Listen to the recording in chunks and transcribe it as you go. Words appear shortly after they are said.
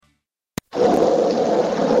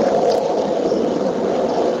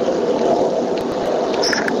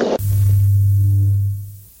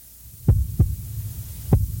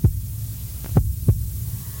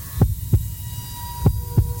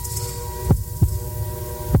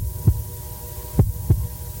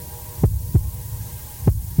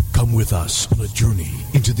with us on a journey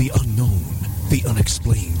into the unknown, the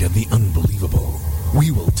unexplained, and the unbelievable. We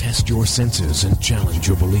will test your senses and challenge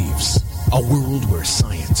your beliefs. A world where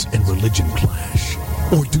science and religion clash.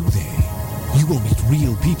 Or do they? You will meet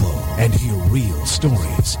real people and hear real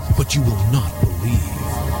stories, but you will not believe.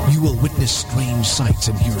 You will witness strange sights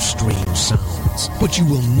and hear strange sounds, but you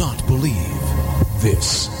will not believe.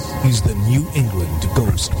 This is the New England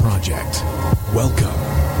Ghost Project. Welcome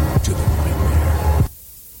to the nightmare.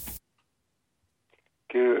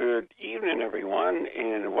 Good evening, everyone,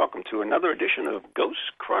 and welcome to another edition of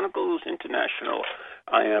Ghost Chronicles International.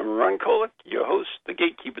 I am Ron Kolick, your host, the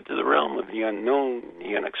gatekeeper to the realm of the unknown,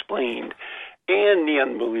 the unexplained, and the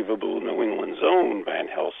unbelievable New England's own Van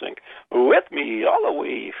Helsing. With me, all the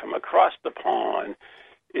way from across the pond,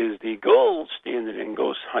 is the gold standard in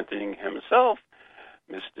ghost hunting himself,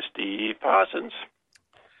 Mr. Steve Parsons.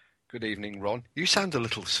 Good evening, Ron. You sound a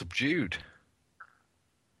little subdued.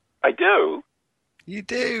 I do. You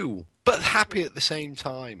do, but happy at the same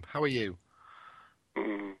time. How are you?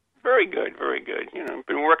 Very good, very good. You know,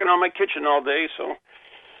 been working on my kitchen all day, so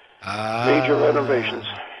major renovations.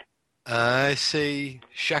 I see.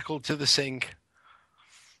 Shackled to the sink.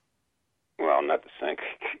 Well, not the sink.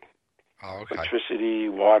 Oh, okay. Electricity,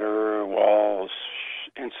 water, walls,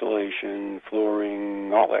 insulation,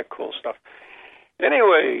 flooring, all that cool stuff.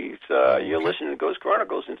 Anyways, you're listening to Ghost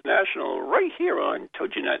Chronicles International right here on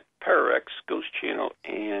TogiNet, Pararex, Ghost Channel,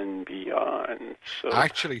 and beyond. So,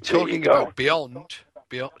 actually, talking about beyond,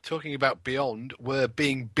 we're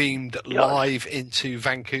being beamed live into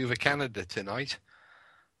Vancouver, Canada tonight,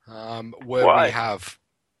 where Why? we have,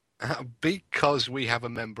 because we have a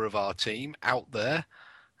member of our team out there,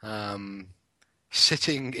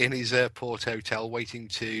 sitting in his airport hotel waiting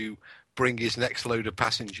to bring his next load of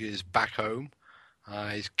passengers back home.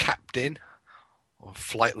 His captain, or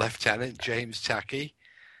flight lieutenant, James Tackey,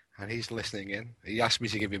 and he's listening in. He asked me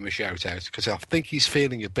to give him a shout-out, because I think he's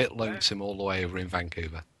feeling a bit lonesome all the way over in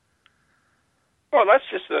Vancouver. Well, that's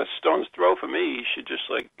just a stone's throw for me. You should just,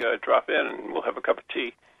 drop in and we'll have a cup of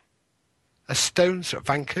tea. A stone's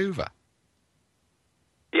Vancouver?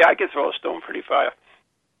 Yeah, I can throw a stone pretty far.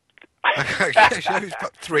 It's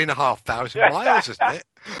got 3,500 miles, isn't it?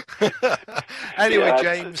 Anyway, yeah,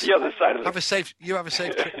 James, the other side of have a safe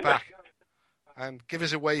trip back, and give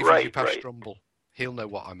us a wave as you pass Strumble. He'll know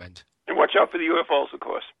what I meant. And watch out for the UFOs, of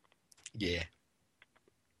course. Yeah.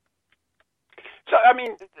 So, I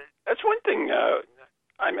mean, that's one thing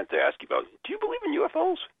I meant to ask you about. Do you believe in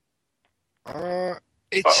UFOs?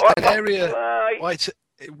 It's an area. It's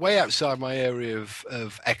way outside my area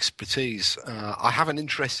of expertise. I have an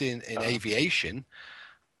interest in aviation,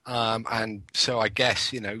 and so I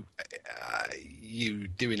guess, you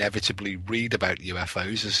do inevitably read about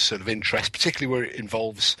UFOs as a sort of interest, particularly where it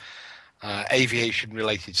involves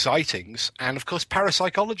aviation-related sightings. And, of course,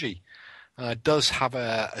 parapsychology does have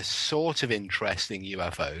a sort of interest in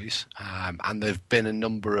UFOs, and there have been a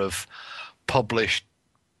number of published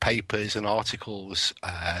papers and articles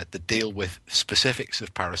that deal with specifics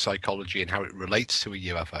of parapsychology and how it relates to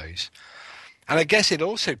UFOs. And I guess it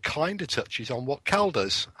also kind of touches on what Cal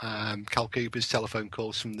does, Cal Cooper's telephone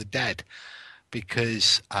calls from the dead,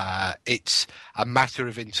 because it's a matter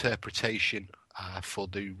of interpretation for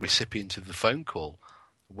the recipient of the phone call,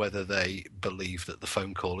 whether they believe that the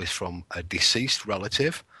phone call is from a deceased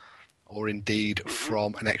relative or indeed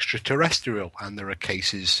from an extraterrestrial. And there are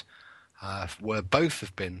cases where both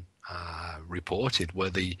have been reported, where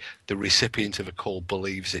the recipient of a call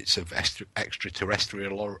believes it's of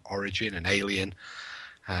extraterrestrial origin, an alien,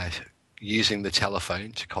 using the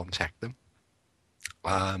telephone to contact them.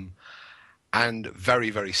 And very,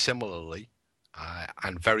 very similarly,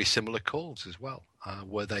 and very similar calls as well,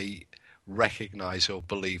 where they recognize or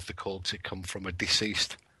believe the call to come from a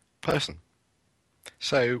deceased person.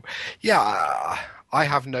 So, yeah, I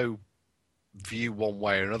have no view one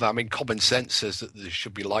way or another. I mean, common sense says that there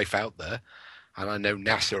should be life out there, and I know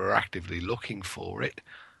NASA are actively looking for it.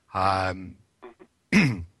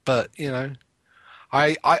 But,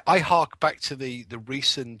 I hark back to the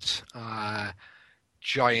recent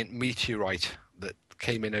giant meteorite that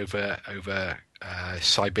came in over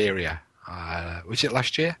Siberia. Was it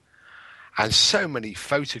last year? And so many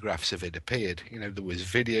photographs of it appeared. There was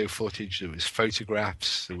video footage, there was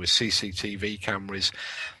photographs, there was CCTV cameras.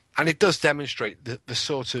 And it does demonstrate the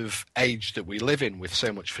sort of age that we live in, with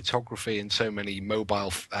so much photography and so many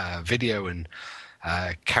mobile video and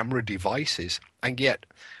camera devices. And yet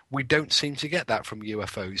we don't seem to get that from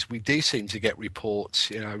UFOs. We do seem to get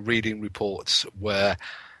reports, reading reports where,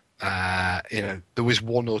 there was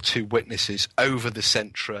one or two witnesses over the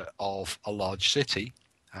centre of a large city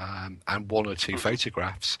and one or two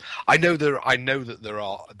photographs. I know that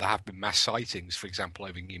there have been mass sightings, for example,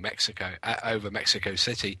 over New Mexico, over Mexico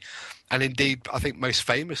City, and indeed, I think most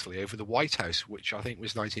famously over the White House, which I think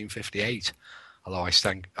was 1958. Although I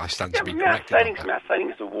stand to be corrected. Mass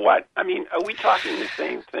sightings of what? I mean, are we talking the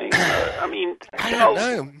same thing? I mean, I don't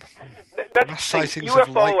know. That's mass sightings UFO, of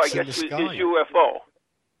lights I guess, in the sky. is UFO.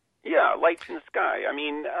 Yeah, lights in the sky. I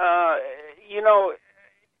mean,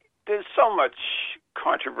 there's so much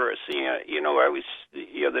controversy.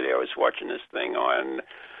 The other day I was watching this thing on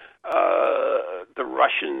the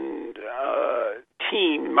Russian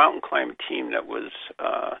mountain climbing team that was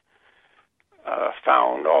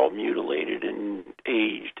found all mutilated and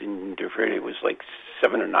aged and different. It was like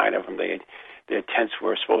 7 or 9 of them. Their tents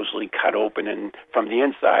were supposedly cut open and from the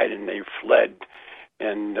inside, and they fled,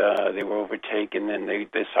 and they were overtaken, and they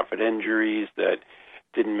suffered injuries that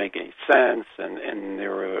didn't make any sense, and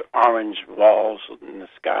there were orange walls in the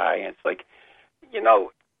sky, and it's like,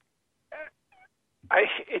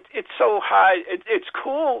 it's so high. It's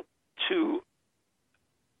cool to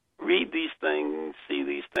read these things, see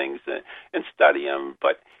these things, and study them,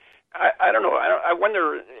 but I don't know. I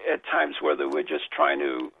wonder at times whether we're just trying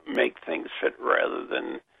to make things fit rather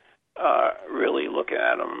than really looking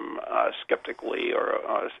at them skeptically or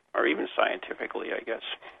even scientifically, I guess.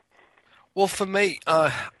 Well, for me,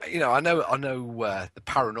 I know the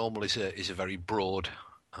paranormal is a very broad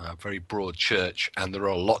church, and there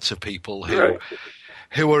are lots of people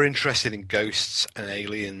who are interested in ghosts and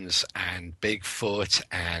aliens and Bigfoot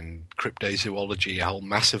and cryptozoology, a whole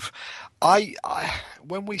massive.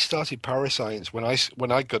 When we started Parascience, when I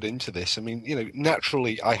got into this, I mean,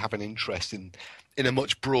 naturally I have an interest in a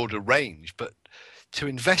much broader range, but to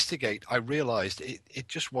investigate, I realized it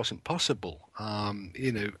just wasn't possible.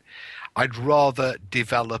 I'd rather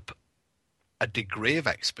develop a degree of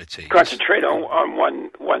expertise. Concentrate on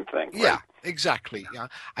one thing. Right? Yeah, exactly. Yeah,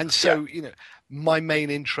 and so my main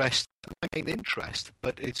interest,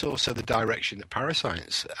 but it's also the direction that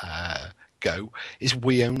Parascience go, is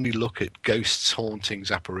we only look at ghosts,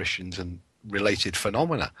 hauntings, apparitions, and related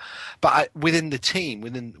phenomena. But within the team,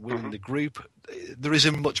 within the group, there is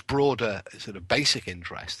a much broader sort of basic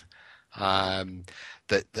interest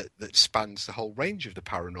that spans the whole range of the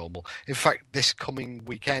paranormal. In fact, this coming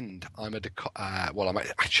weekend, I'm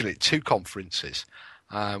actually at 2 conferences.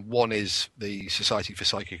 One is the Society for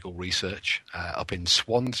Psychical Research up in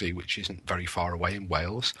Swansea, which isn't very far away in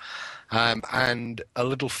Wales, and a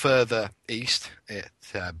little further east at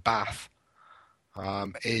Bath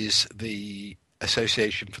is the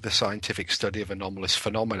Association for the Scientific Study of Anomalous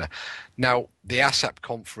Phenomena. Now, the ASAP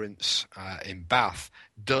conference in Bath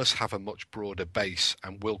does have a much broader base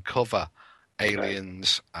and will cover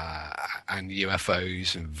aliens and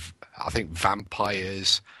UFOs and I think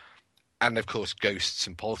vampires and, of course, ghosts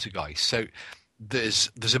and poltergeists. So there's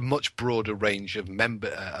a much broader range of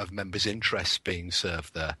members' interests being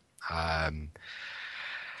served there.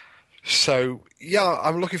 So, yeah,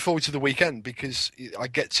 I'm looking forward to the weekend because I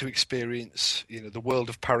get to experience, the world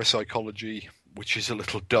of parapsychology, which is a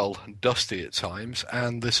little dull and dusty at times,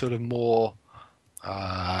 and the sort of more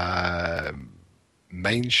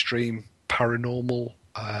mainstream paranormal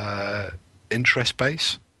interest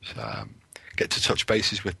base. So, get to touch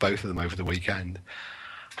bases with both of them over the weekend.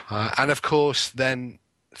 And, of course, then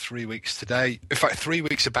 3 weeks today, in fact, 3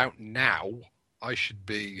 weeks about now, I should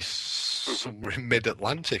be somewhere in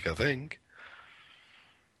mid-Atlantic, I think,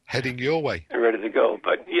 heading your way. Ready to go.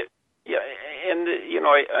 But, and,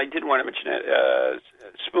 I did want to mention that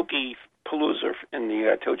Spooky Palooza in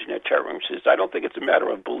the TogiNet chat room says, I don't think it's a matter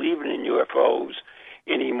of believing in UFOs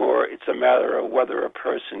anymore. It's a matter of whether a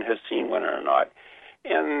person has seen one or not.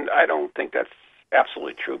 And I don't think that's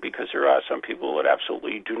absolutely true because there are some people that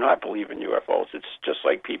absolutely do not believe in UFOs. It's just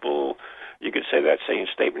like people... You could say that same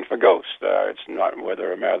statement for ghosts. It's not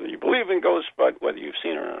whether or not you believe in ghosts, but whether you've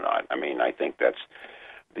seen it or not. I mean, I think that's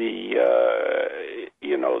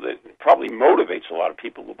that probably motivates a lot of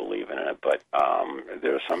people who believe in it. But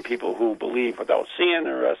there are some people who believe without seeing.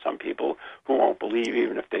 There are some people who won't believe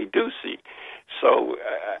even if they do see. So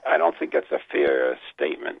I don't think that's a fair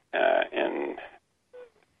statement in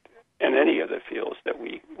any of the fields that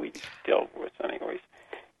we deal with, anyways.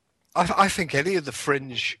 I think any of the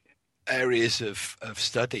fringe areas of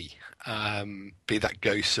study, be that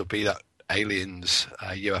ghosts or be that aliens,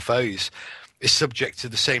 UFOs, is subject to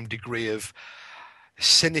the same degree of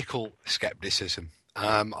cynical skepticism.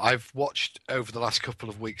 I've watched over the last couple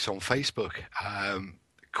of weeks on Facebook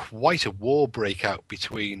quite a war break out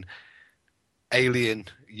between alien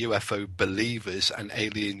UFO believers and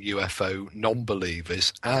alien UFO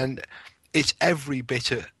non-believers, and it's every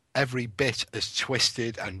bit every bit as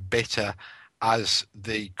twisted and bitter as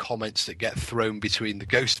the comments that get thrown between the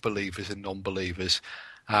ghost believers and non-believers.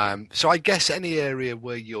 So I guess any area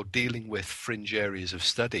where you're dealing with fringe areas of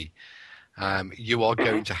study, you are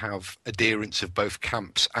going to have adherents of both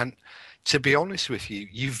camps. And to be honest with you,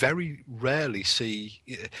 you very rarely see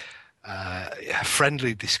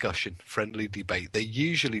friendly discussion, friendly debate. They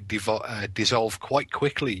usually dissolve quite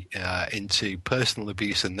quickly into personal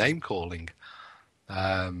abuse and name calling.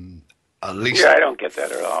 At least, I don't get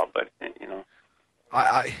that at all. But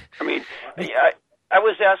I mean, I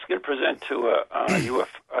was asked to present to a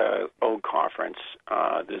UFO conference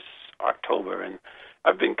this October, and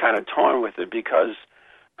I've been kind of torn with it because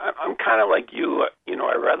I'm kind of like you.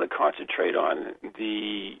 I rather concentrate on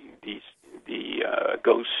the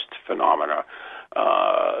ghost phenomena,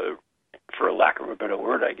 for lack of a better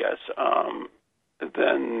word, I guess,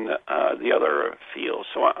 than the other fields.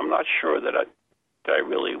 So I'm not sure that I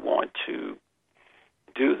really want to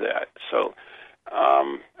do that. So,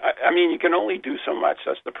 I mean, you can only do so much.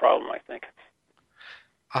 That's the problem, I think.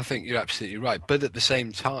 I think you're absolutely right. But at the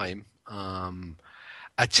same time,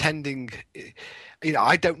 attending,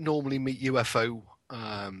 I don't normally meet UFO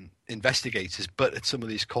investigators, but at some of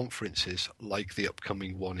these conferences, like the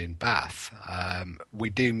upcoming one in Bath, we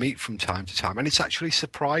do meet from time to time. And it's actually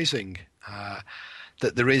surprising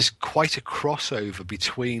that there is quite a crossover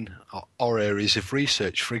between our areas of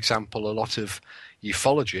research. For example, a lot of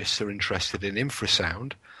ufologists are interested in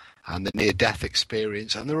infrasound and the near-death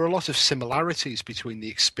experience, and there are a lot of similarities between the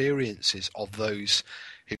experiences of those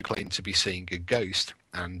who claim to be seeing a ghost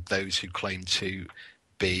and those who claim to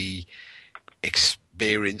be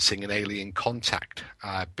experiencing an alien contact,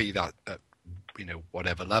 be that at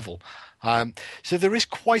whatever level. So there is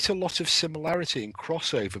quite a lot of similarity and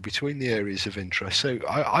crossover between the areas of interest. So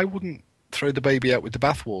I wouldn't throw the baby out with the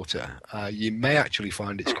bathwater. You may actually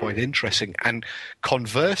find it's quite interesting, and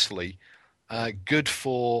conversely, good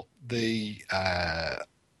for the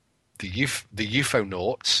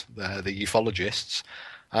ufonauts, the ufologists,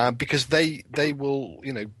 because they will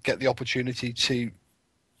get the opportunity to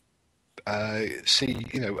see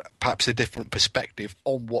perhaps a different perspective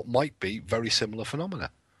on what might be very similar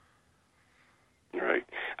phenomena. Right.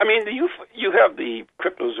 I mean, you have the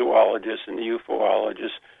cryptozoologists and the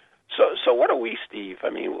ufologists. So what are we, Steve? I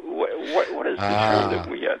mean, what is the term that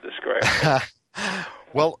we describe?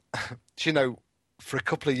 Well, for a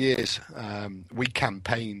couple of years, we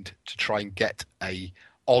campaigned to try and get a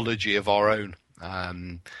ology of our own.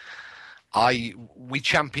 We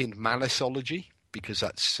championed Manasology because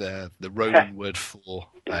that's the Roman word for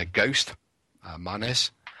ghost,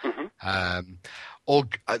 Manes. Mm-hmm. Or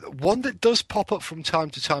one that does pop up from time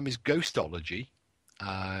to time is ghostology.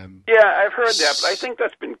 I've heard that, but I think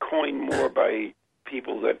that's been coined more by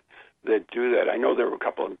people that do that. I know there were a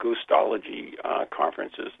couple of ghostology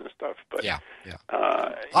conferences and stuff, but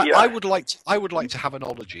I would like to have an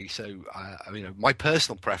ology. So my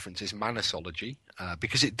personal preference is Manasology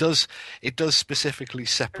because it does specifically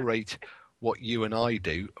separate what you and I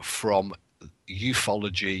do from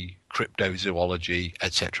ufology, cryptozoology,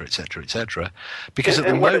 etc., etc., etc. Because at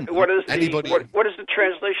the moment, what is the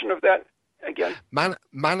translation of that again?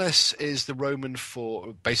 Manas is the Roman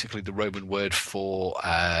word for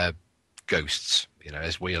ghosts.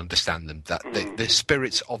 As we understand them, that the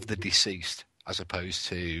spirits of the deceased, as opposed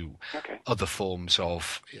to other forms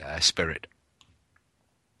of spirit.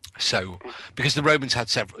 So, because the Romans had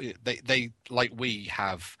several, they like we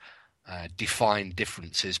have defined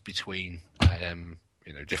differences between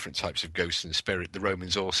different types of ghosts and spirit. The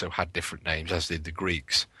Romans also had different names, as did the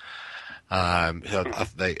Greeks.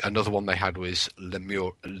 Another one they had was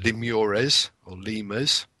lemures or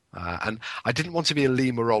lemurs. And I didn't want to be a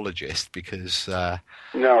lemurologist because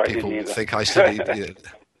people think I studied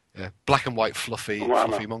black and white fluffy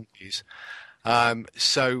monkeys. Or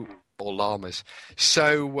llamas.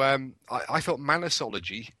 So I thought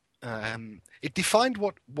Manasology, it defined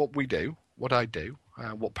what we do, what I do,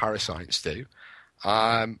 what parascience do,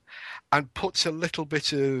 and puts a little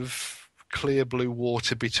bit of clear blue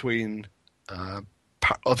water between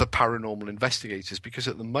other paranormal investigators, because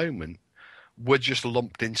at the moment we're just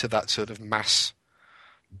lumped into that sort of mass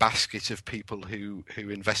basket of people who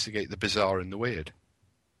investigate the bizarre and the weird.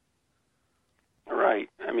 Right.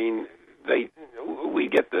 I mean, we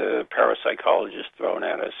get the parapsychologists thrown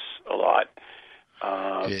at us a lot,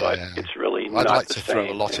 but it's really not the same. I'd like to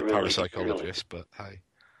throw a lot at parapsychologists, but hey.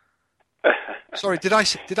 Sorry, did I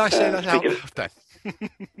say that out loud?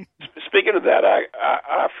 Speaking of that,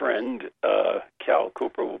 our friend Cal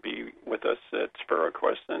Cooper will be with us at Spirit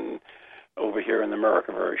Quest and over here in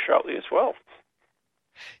America very shortly as well.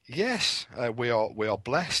 Yes, we are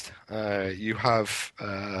blessed. We've got some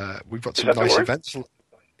Is that nice the word? events.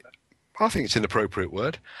 I think it's an appropriate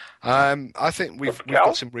word. I think we've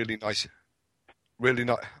got some really nice.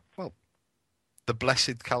 Well, the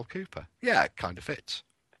blessed Cal Cooper. Yeah, it kind of fits.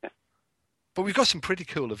 But we've got some pretty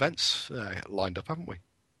cool events lined up, haven't we?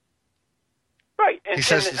 Right. He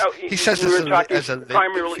says as a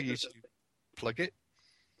link for you to plug it.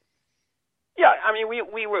 Yeah, I mean,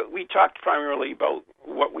 we talked primarily about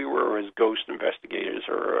what we were as ghost investigators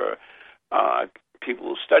or people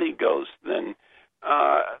who study ghosts. Then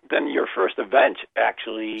your first event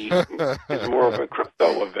actually is more of a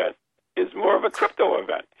crypto event.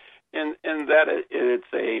 In that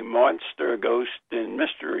it's a monster ghost and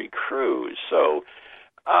mystery cruise. So,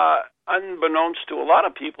 unbeknownst to a lot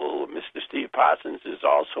of people, Mr. Steve Parsons is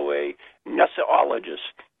also a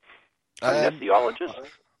Nessiologist. Nessiologist?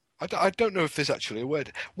 I don't know if there's actually a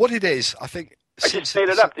word. What it is, I think. I just made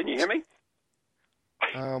it up. Didn't you hear me?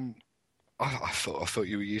 I thought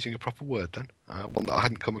you were using a proper word then, one that I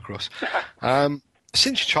hadn't come across.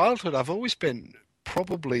 Since childhood, I've always been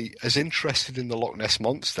probably as interested in the Loch Ness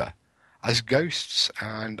Monster as ghosts,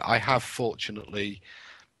 and I have fortunately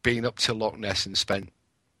been up to Loch Ness and spent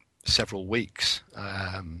several weeks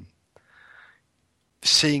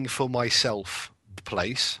seeing for myself the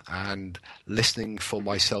place and listening for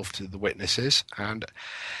myself to the witnesses and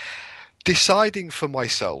deciding for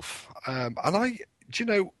myself.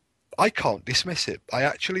 I can't dismiss it. I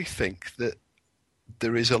actually think that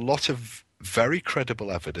there is a lot of very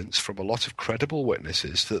credible evidence from a lot of credible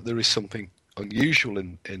witnesses that there is something unusual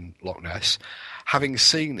in Loch Ness. Having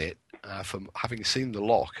seen it, having seen the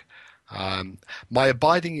loch, my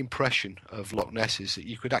abiding impression of Loch Ness is that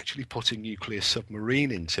you could actually put a nuclear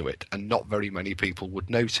submarine into it and not very many people would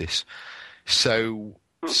notice. So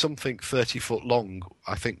something 30 foot long,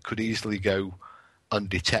 I think, could easily go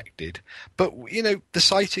undetected. But, the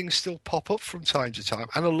sightings still pop up from time to time,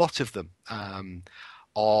 and a lot of them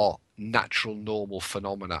are natural, normal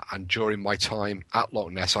phenomena. And during my time at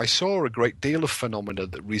Loch Ness, I saw a great deal of phenomena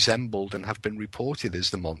that resembled and have been reported as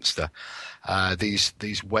the monster.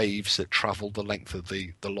 These waves that travel the length of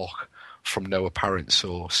the loch from no apparent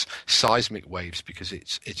source, seismic waves because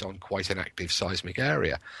it's on quite an active seismic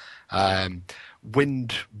area,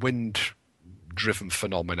 wind driven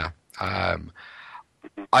phenomena.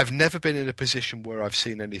 I've never been in a position where I've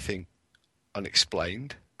seen anything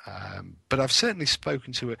unexplained. But I've certainly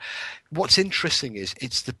spoken to it. What's interesting is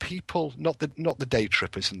it's the people, not the day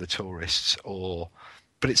trippers and the tourists,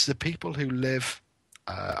 but it's the people who live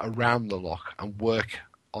around the loch and work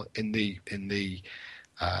in the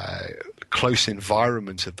close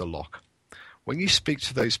environment of the loch. When you speak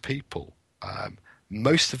to those people,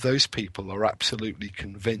 most of those people are absolutely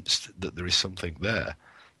convinced that there is something there,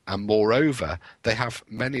 and moreover,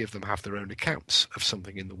 many of them have their own accounts of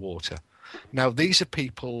something in the water. Now, these are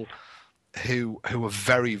people who are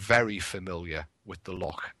very, very familiar with the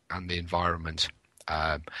loch and the environment.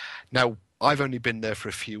 Now, I've only been there for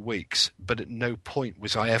a few weeks, but at no point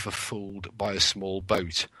was I ever fooled by a small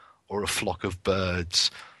boat or a flock of birds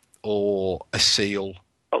or a seal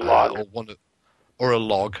or a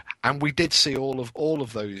log. And we did see all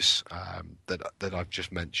of those that I've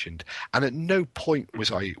just mentioned. And at no point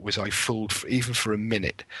was I fooled even for a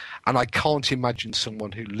minute. And I can't imagine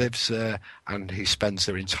someone who lives there and who spends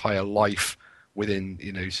their entire life within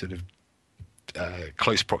sort of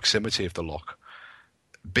close proximity of the loch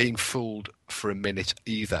being fooled for a minute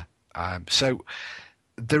either. So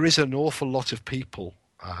there is an awful lot of people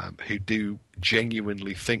who do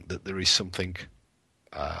genuinely think that there is something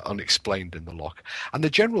unexplained in the loch, and the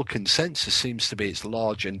general consensus seems to be it's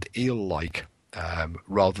large and eel-like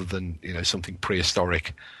rather than something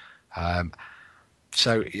prehistoric.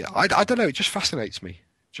 So yeah, I don't know. It just fascinates me.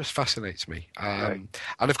 Right.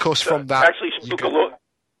 And of course, from that, actually,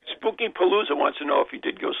 Spooky Palooza wants to know if you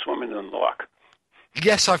did go swimming in the loch.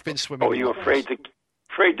 Yes, I've been swimming. Oh, are you afraid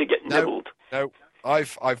to get nibbled? No.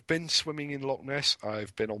 I've been swimming in Loch Ness.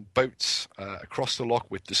 I've been on boats across the loch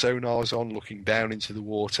with the sonars on, looking down into the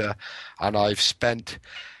water, and I've spent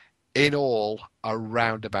in all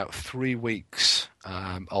around about 3 weeks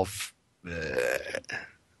of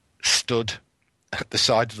stood at the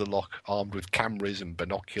side of the loch, armed with cameras and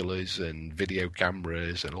binoculars and video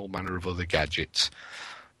cameras and all manner of other gadgets.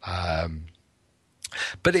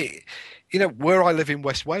 But where I live in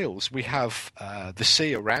West Wales, we have the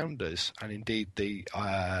sea around us, and indeed the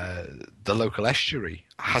local estuary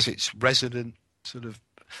has its resident sort of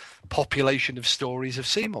population of stories of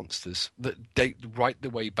sea monsters that date right the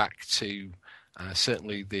way back to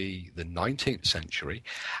certainly the 19th century,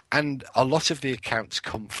 and a lot of the accounts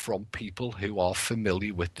come from people who are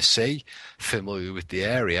familiar with the sea, familiar with the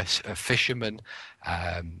area, fishermen,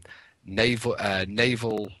 naval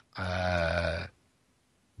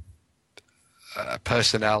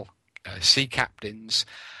personnel, sea captains.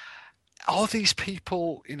 Are these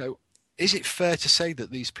people, is it fair to say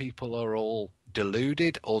that these people are all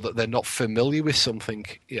deluded, or that they're not familiar with something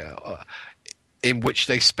in which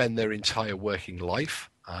they spend their entire working life?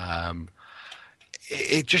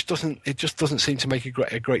 It just doesn't seem to make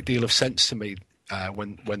a great deal of sense to me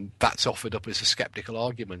when that's offered up as a skeptical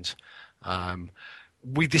argument.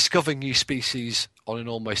 We discover new species on an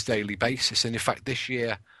almost daily basis, and in fact this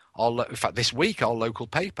week our local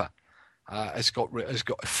paper has got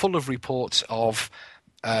full of reports of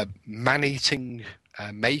man-eating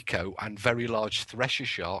mako and very large thresher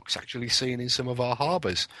sharks actually seen in some of our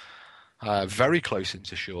harbours, very close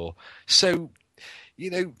into shore. So,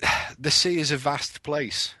 the sea is a vast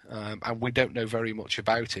place, and we don't know very much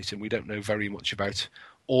about it, and we don't know very much about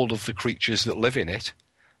all of the creatures that live in it.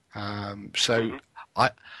 Isn't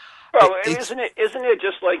it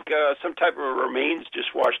just like some type of remains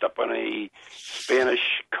just washed up on a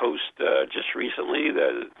Spanish coast just recently,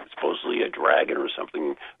 that supposedly a dragon or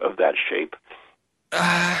something of that shape?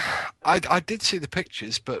 I did see the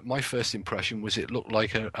pictures, but my first impression was it looked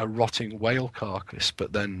like a rotting whale carcass.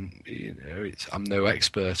 But then, I'm no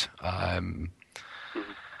expert.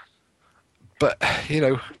 But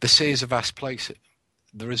the sea is a vast place.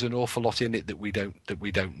 There is an awful lot in it that we don't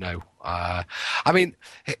know.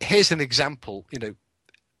 Here's an example. In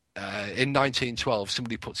 1912,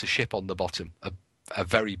 somebody puts a ship on the bottom, a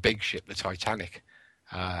very big ship, the Titanic,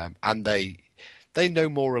 and they know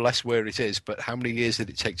more or less where it is, but how many years did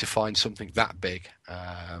it take to find something that big?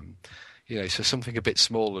 So something a bit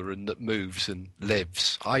smaller and that moves and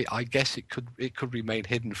lives. I guess it could remain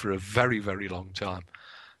hidden for a very, very long time.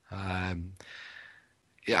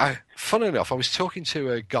 Funnily enough, I was talking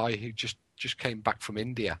to a guy who just came back from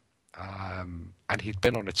India, and he'd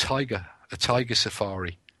been on a tiger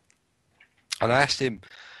safari. And I asked him,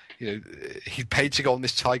 he'd paid to go on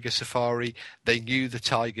this tiger safari. They knew the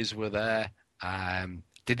tigers were there.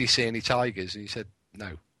 Did he see any tigers? And he said,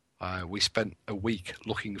 no. We spent a week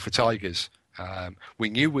looking for tigers.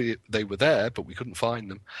 We knew they were there, but we couldn't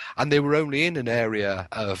find them. And they were only in an area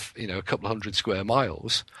of, a couple of 100 square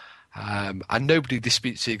miles. And nobody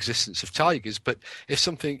disputes the existence of tigers. But if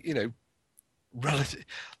something, relative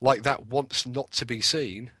like that wants not to be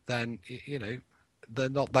seen, then, they're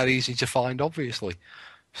not that easy to find, obviously.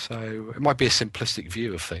 So it might be a simplistic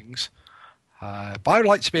view of things. But I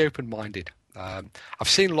like to be open-minded. I've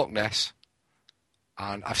seen Loch Ness,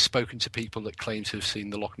 and I've spoken to people that claim to have seen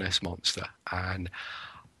the Loch Ness Monster, and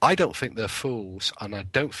I don't think they're fools, and I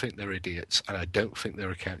don't think they're idiots, and I don't think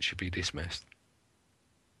their account should be dismissed.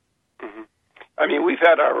 Mm-hmm. We've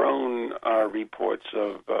had our own reports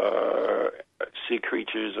of sea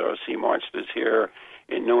creatures or sea monsters here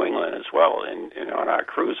in New England as well, and on our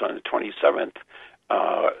cruise on the 27th,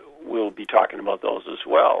 we'll be talking about those as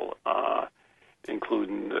well.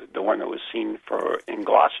 Including the one that was seen in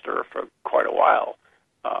Gloucester for quite a while.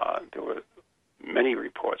 There were many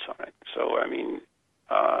reports on it. So,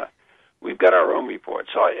 we've got our own reports.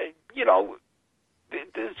 So,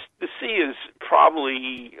 the sea is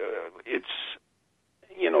probably,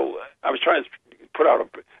 I was trying to put out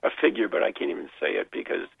a figure, but I can't even say it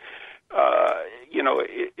because,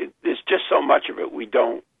 there's just so much of it we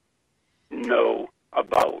don't know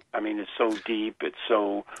about. It's so deep, it's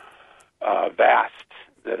so vast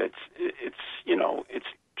that it's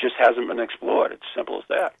just hasn't been explored. It's simple as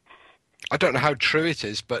that. I don't know how true it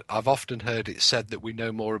is, but I've often heard it said that we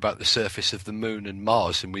know more about the surface of the moon and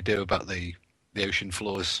Mars than we do about the ocean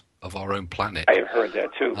floors of our own planet. I have heard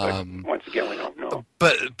that too, but once again, we don't know.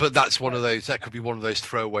 But that's one of those. That could be one of those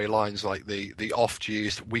throwaway lines, like the oft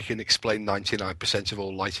used. We can explain 99% of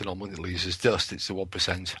all light anomalies as dust. It's the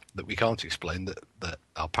 1% that we can't explain that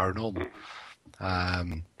are paranormal. Our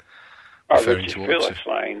Richard Felix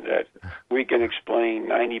line that we can explain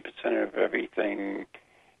 90% of everything.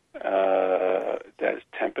 That's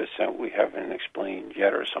 10% we haven't explained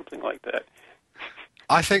yet, or something like that.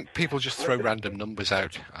 I think people just throw random numbers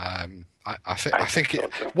out. I think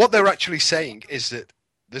what they're actually saying is that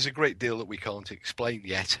there's a great deal that we can't explain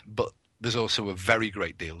yet, but there's also a very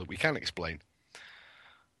great deal that we can explain.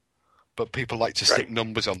 But people like to stick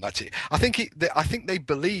numbers on that. I think they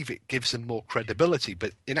believe it gives them more credibility,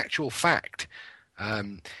 but in actual fact,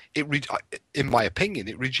 in my opinion,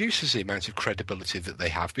 it reduces the amount of credibility that they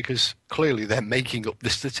have, because clearly they're making up the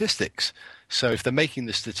statistics. So if they're making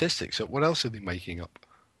the statistics up, what else are they making up?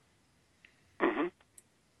 Mm-hmm.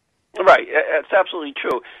 Right, it's absolutely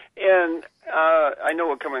true. And I know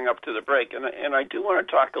we're coming up to the break, and I do want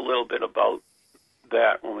to talk a little bit about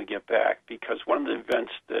that when we get back, because one of the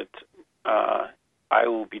events that I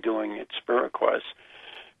will be doing at Spirit Quest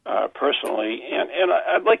personally, and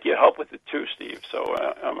I'd like your help with it too, Steve. So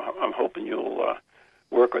I'm hoping you'll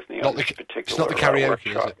work with me on this particular It's not the karaoke,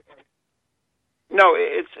 workshop. is it? No,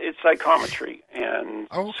 it's psychometry, and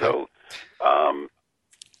so.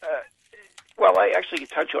 Well, I actually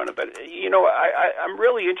touch on it, but I'm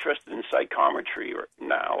really interested in psychometry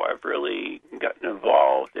now. I've really gotten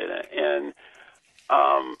involved in it, and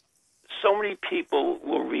so many people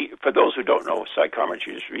will read. For those who don't know,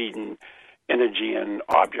 psychometry is reading energy in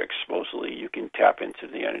objects. Supposedly, you can tap into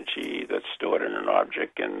the energy that's stored in an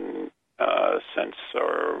object and sense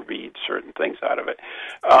or read certain things out of it.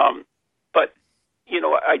 But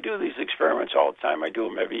I do these experiments all the time. I do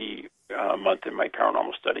them every month in my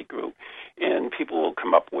paranormal study group, and people will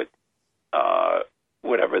come up with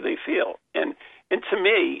whatever they feel. And to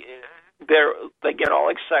me, they get all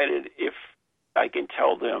excited if I can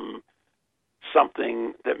tell them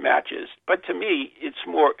something that matches. But to me, it's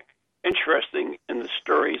more interesting in the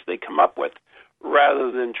stories they come up with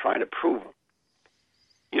rather than trying to prove them.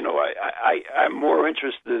 I'm more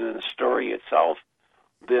interested in the story itself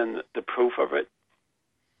than the proof of it.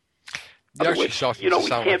 You're actually starting to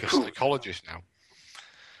sound like a psychologist now.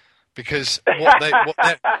 Because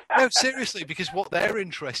no, seriously, because what they're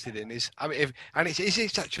interested in is,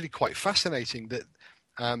 it's actually quite fascinating that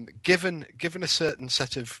given a certain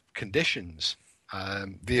set of conditions,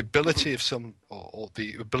 the ability of some, or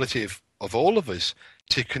the ability of all of us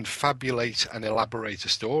to confabulate and elaborate a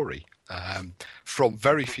story from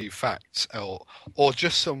very few facts or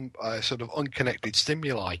just some sort of unconnected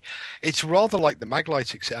stimuli. It's rather like the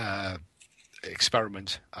Maglite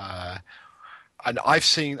experiment, and I've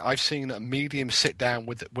seen a medium sit down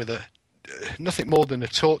with a nothing more than a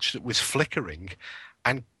torch that was flickering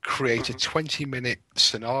and create a 20-minute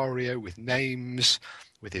scenario with names,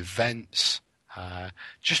 with events,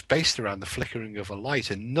 just based around the flickering of a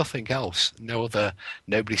light and nothing else.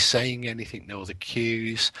 Nobody saying anything, no other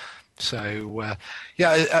cues. So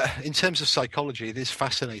in terms of psychology, it is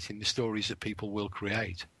fascinating, the stories that people will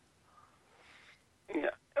create.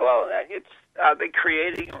 Yeah, well, are they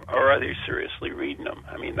creating or are they seriously reading them?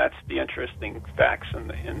 I mean, that's the interesting facts in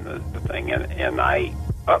the thing. And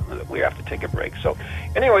we have to take a break. So,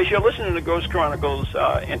 anyways, you're listening to Ghost Chronicles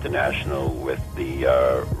International with the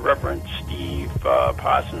Reverend Steve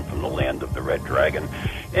Parson from the land of the Red Dragon,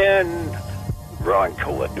 and Ron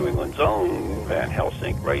Collett, New England's own Van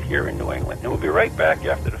Helsing, right here in New England. And we'll be right back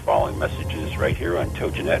after the following messages right here on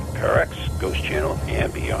TogiNet, Parax, Ghost Channel,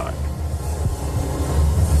 and beyond.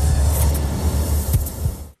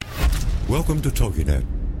 Welcome to TogiNet,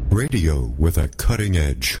 radio with a cutting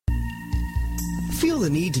edge. Feel the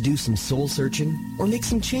need to do some soul searching or make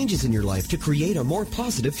some changes in your life to create a more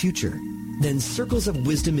positive future? Then Circles of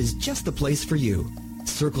Wisdom is just the place for you.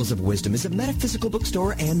 Circles of Wisdom is a metaphysical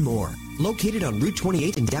bookstore and more, located on Route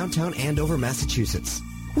 28 in downtown Andover, Massachusetts.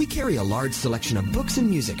 We carry a large selection of books and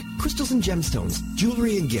music, crystals and gemstones,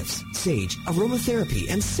 jewelry and gifts, sage, aromatherapy,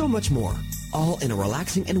 and so much more, all in a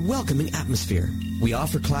relaxing and welcoming atmosphere. We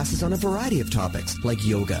offer classes on a variety of topics like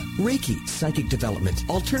yoga, Reiki, psychic development,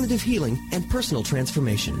 alternative healing, and personal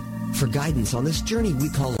transformation. For guidance on this journey we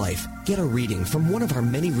call life, get a reading from one of our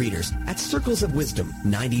many readers at Circles of Wisdom,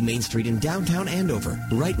 90 Main Street in downtown Andover,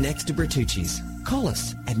 right next to Bertucci's. Call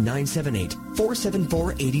us at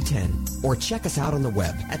 978-474-8010 or check us out on the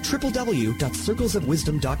web at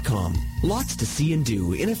www.circlesofwisdom.com. Lots to see and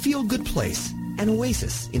do in a feel-good place, an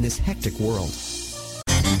oasis in this hectic world.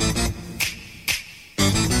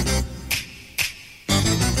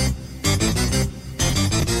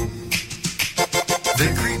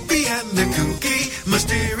 They're creepy and they're kooky,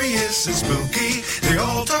 mysterious and spooky. They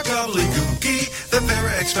all talk gobbledygooky, the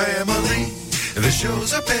Parax family. The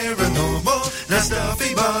shows are paranormal, not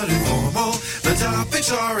stuffy but informal. The topics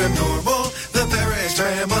are abnormal, the Parax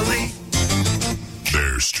family.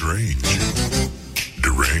 They're strange,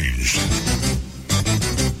 deranged,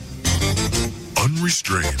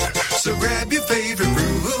 unrestrained. So grab your favorite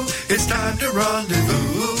brew, it's time to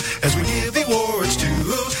rendezvous as we give awards to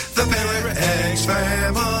the Parax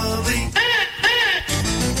family.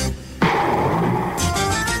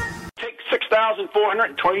 Take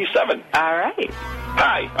 6,427. All right.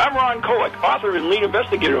 Hi, I'm Ron Collett, author and lead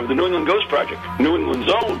investigator of the New England Ghost Project, New England's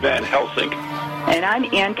own Van Helsing. And I'm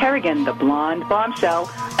Ann Kerrigan, the blonde bombshell,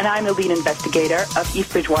 and I'm the lead investigator of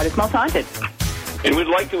East Bridgewater's Most Haunted. And we'd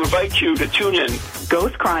like to invite you to tune in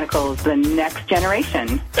Ghost Chronicles, The Next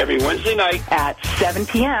Generation, every Wednesday night at 7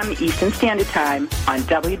 p.m. Eastern Standard Time on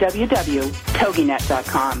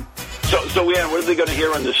www.toginet.com. So Leanne, what are they going to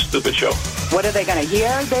hear on this stupid show? What are they going to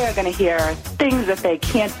hear? They are going to hear things that they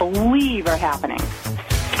can't believe are happening.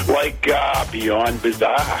 Like Beyond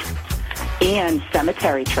Bizarre. And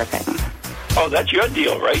cemetery tripping. Oh, that's your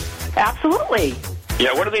deal, right? Absolutely.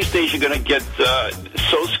 Yeah, one of these days you're going to get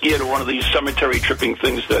so scared of one of these cemetery tripping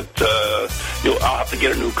things that I'll have to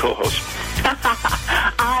get a new co-host.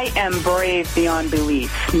 I am brave beyond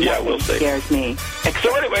belief. Nothing we'll see. Scares me.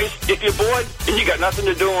 So anyways, if you're bored and you got nothing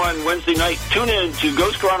to do on Wednesday night, tune in to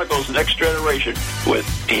Ghost Chronicles Next Generation with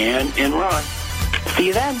Ann and Ron. See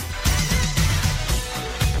you then.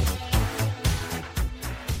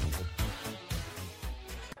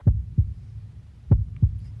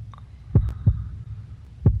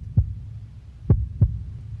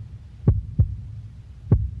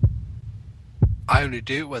 I only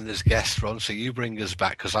do it when there's guests, Ron, so you bring us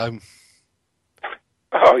back, because I'm...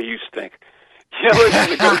 Oh, you stink. Yeah, listen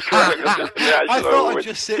to Ghost Chronicles International. I thought I'd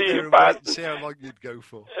just sit there and wait and see how long you'd go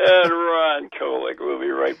for. And Ron Kolick, we'll be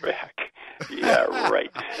right back. Yeah,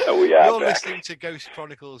 right. We are You're back. listening to Ghost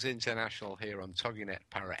Chronicles International here on TogiNet,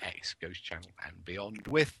 Para X, Ghost Channel and beyond,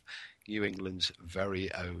 with New England's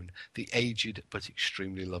very own, the aged but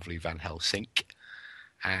extremely lovely Van Helsing.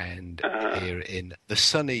 And here in the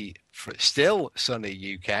sunny, still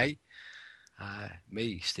sunny UK,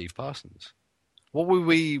 me, Steve Parsons. What were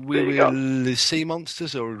we the sea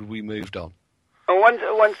monsters, or had we moved on?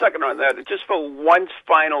 One second on that. Just for one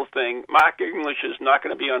final thing, Mark English is not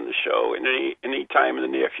going to be on the show in any time in the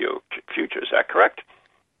near future. Is that correct?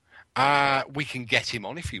 We can get him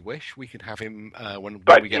on if you wish. We can have him when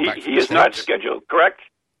we get back from the States. He is not scheduled, correct?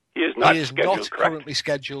 He is not currently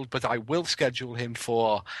scheduled, but I will schedule him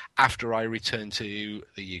for after I return to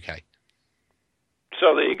the UK.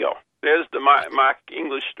 So there you go. There's the Mark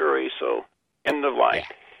English story, so end of line.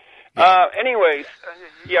 Yeah. Anyways,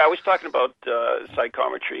 I was talking about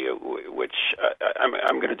psychometry, which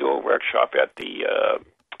I'm going to do a workshop at the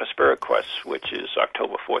Spirit Quest, which is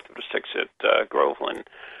October 4th to the 6th at Groveland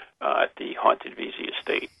at the Haunted VZ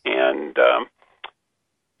Estate. And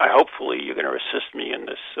hopefully you're going to assist me in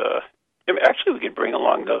this. Actually, we could bring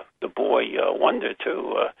along the boy Wonder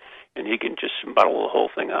too, and he can just muddle the whole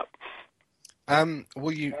thing up.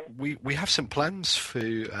 Well, we have some plans for.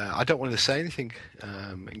 I don't want to say anything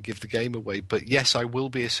and give the game away, but yes, I will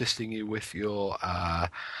be assisting you with your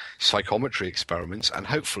psychometry experiments, and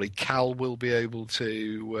hopefully Cal will be able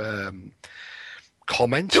to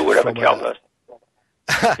comment. Do whatever Cal does.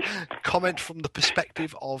 Comment from the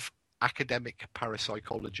perspective of academic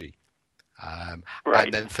parapsychology. Right.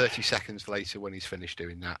 And then 30 seconds later, when he's finished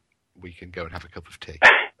doing that, we can go and have a cup of tea.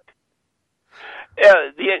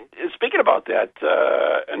 Speaking about that,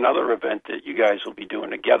 another event that you guys will be doing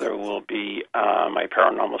together will be my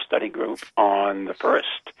paranormal study group on the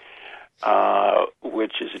 1st,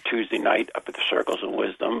 which is a Tuesday night up at the Circles of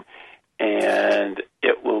Wisdom, and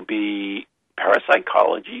it will be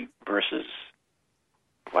parapsychology versus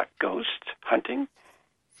ghost hunting.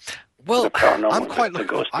 Well, I'm quite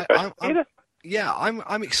looking.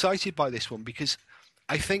 I'm excited by this one because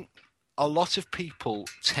I think a lot of people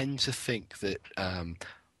tend to think that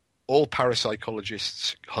all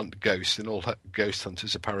parapsychologists hunt ghosts and all ghost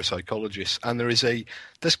hunters are parapsychologists, and there's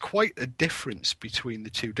quite a difference between the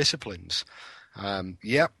two disciplines.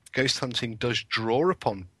 Ghost hunting does draw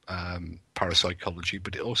upon parapsychology,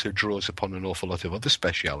 but it also draws upon an awful lot of other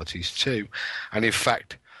specialities too. And in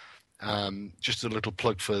fact, just a little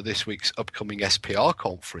plug for this week's upcoming SPR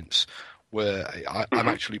conference, where I'm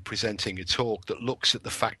actually presenting a talk that looks at the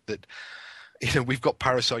fact that we've got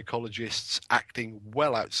parapsychologists acting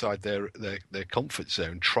well outside their comfort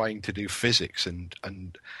zone, trying to do physics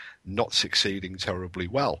and not succeeding terribly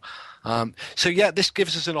well. This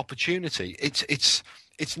gives us an opportunity. It's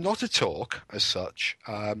not a talk as such.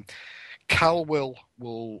 Cal will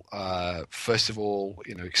first of all,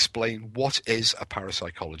 explain what is a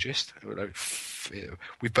parapsychologist.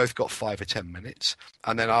 We've both got 5 or 10 minutes,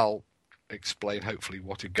 and then I'll explain hopefully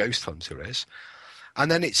what a ghost hunter is. And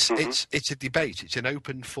then it's a debate. It's an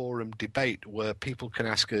open forum debate where people can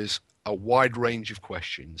ask us a wide range of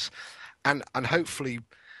questions, and hopefully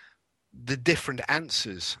the different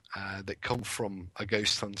answers that come from a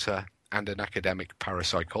ghost hunter and an academic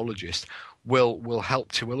parapsychologist will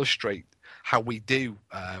help to illustrate how we do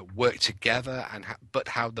work together, but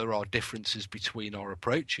how there are differences between our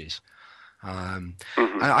approaches. And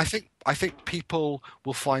I think people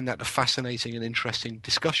will find that a fascinating and interesting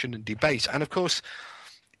discussion and debate. And of course,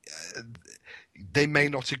 they may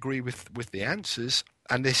not agree with the answers,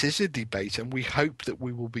 and this is a debate, and we hope that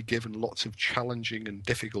we will be given lots of challenging and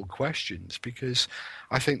difficult questions, because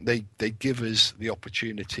I think they give us the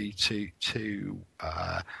opportunity to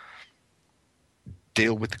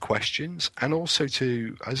deal with the questions, and also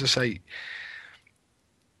to, as I say,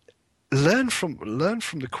 learn from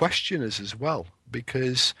the questioners as well,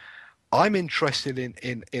 because I'm interested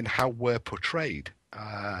in how we're portrayed.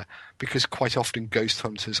 Because quite often ghost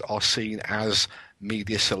hunters are seen as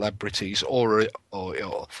media celebrities, or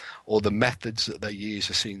the methods that they use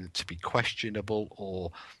are seen to be questionable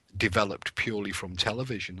or developed purely from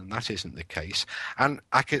television, and that isn't the case. And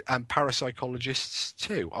parapsychologists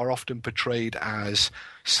too are often portrayed as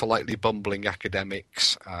slightly bumbling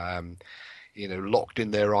academics, locked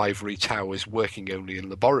in their ivory towers, working only in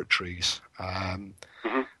laboratories.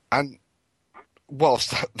 And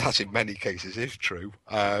whilst that in many cases is true,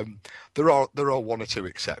 there are one or two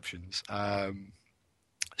exceptions.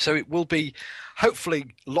 So it will be hopefully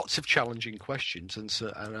lots of challenging questions and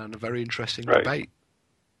a very interesting debate.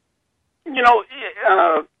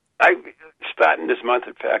 I starting this month,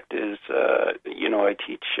 in fact, is I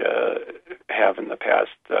teach, have in the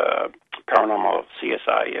past paranormal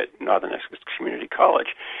CSI at Northern Essex Community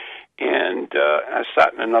College, and I'm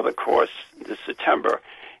starting another course this September.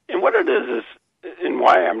 And what it is and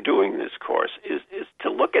why I'm doing this course is to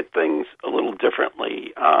look at things a little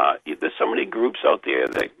differently. There's so many groups out there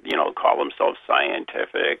that call themselves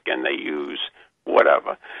scientific, and they use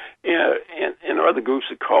whatever, and there are other groups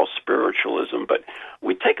that call spiritualism. But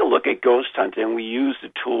we take a look at ghost hunting, and we use the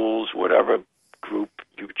tools, whatever group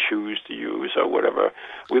you choose to use or whatever.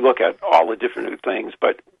 We look at all the different things,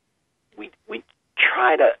 but we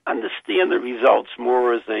try to understand the results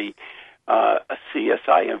more as a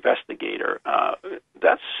CSI investigator.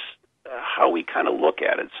 That's how we kind of look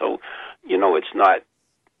at it. So, it's not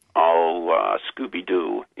all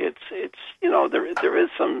Scooby-Doo. It's there is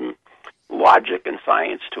some logic and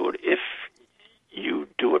science to it if you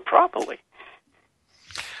do it properly.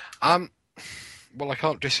 Well, I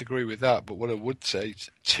can't disagree with that, but what I would say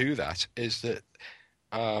to that is that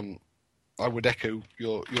I would echo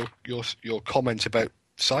your comment about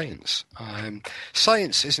science.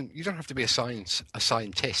 Science isn't. You don't have to be a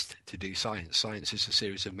scientist to do science. Science is a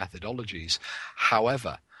series of methodologies.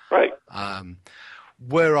 However, right.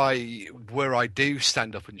 Where I do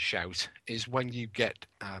stand up and shout is when you get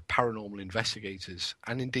paranormal investigators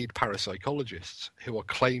and indeed parapsychologists who are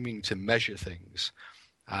claiming to measure things.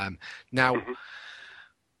 Now,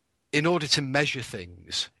 in order to measure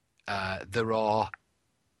things, there are,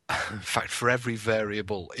 in fact, for every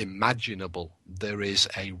variable imaginable, there is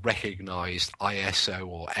a recognized ISO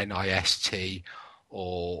or NIST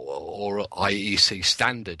or IEC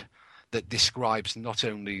standard that describes not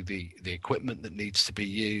only the equipment that needs to be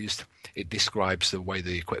used, it describes the way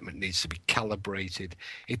the equipment needs to be calibrated,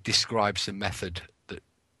 it describes the method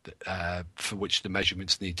that for which the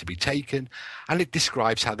measurements need to be taken, and it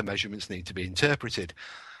describes how the measurements need to be interpreted.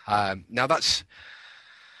 Now that's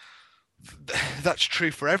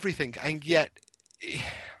true for everything, and yet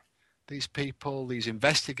these people, these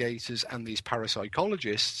investigators and these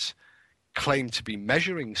parapsychologists claim to be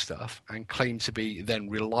measuring stuff and claim to be then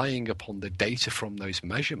relying upon the data from those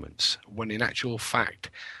measurements, when in actual fact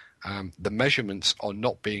the measurements are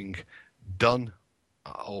not being done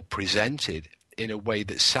or presented in a way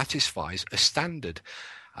that satisfies a standard.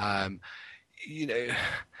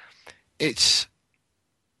 It's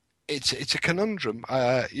a conundrum.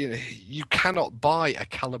 You cannot buy a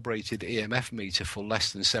calibrated EMF meter for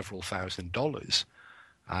less than several $1,000s,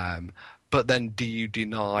 but then do you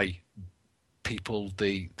deny people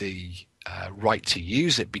the right to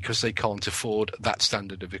use it because they can't afford that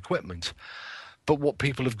standard of equipment? But what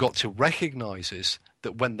people have got to recognize is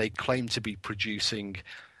that when they claim to be producing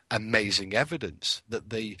amazing evidence, that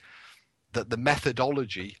the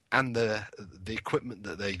methodology and the equipment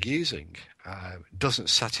that they're using doesn't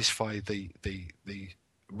satisfy the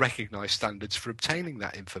recognized standards for obtaining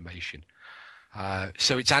that information.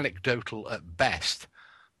 So it's anecdotal at best,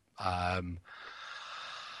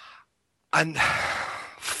 and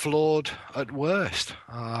flawed at worst.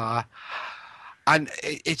 And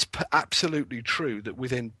it's absolutely true that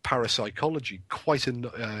within parapsychology,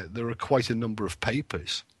 there are quite a number of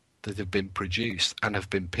papers that have been produced and have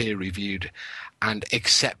been peer-reviewed and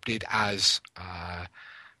accepted as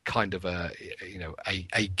kind of a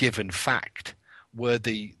given fact, where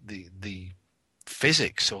the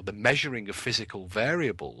physics or the measuring of physical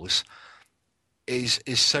variables is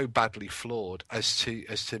so badly flawed as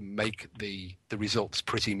to make the results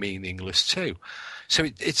pretty meaningless too. So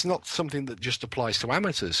it's not something that just applies to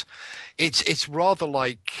amateurs. It's rather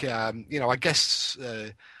like I guess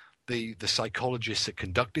the psychologists that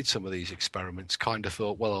conducted some of these experiments kind of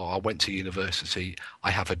thought, well, I went to university,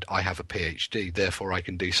 I have a PhD, therefore I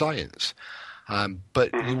can do science.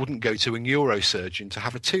 But you wouldn't go to a neurosurgeon to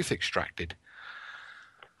have a tooth extracted.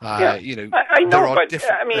 I know, there are but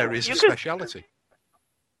different areas of speciality.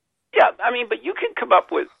 Yeah, but you can come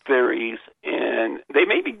up with theories, and they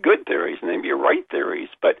may be good theories, and they may be right theories,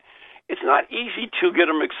 but it's not easy to get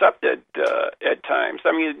them accepted at times.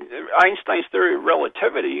 Einstein's theory of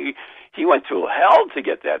relativity, he went through hell to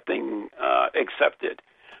get that thing accepted.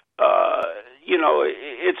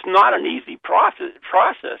 It's not an easy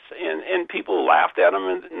process, and people laughed at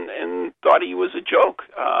him and thought he was a joke.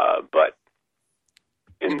 But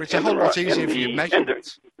it's a whole lot easier for you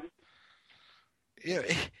measurements.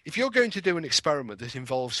 If you're going to do an experiment that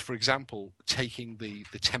involves, for example, taking the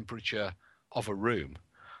temperature of a room,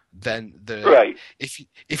 then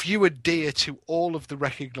if you adhere to all of the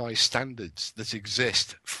recognized standards that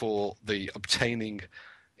exist for the obtaining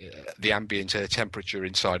the ambient air temperature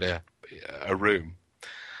inside a room,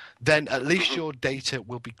 then at least your data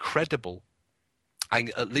will be credible,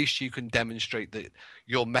 and at least you can demonstrate that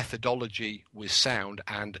your methodology was sound,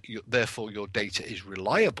 and therefore your data is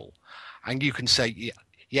reliable. And you can say,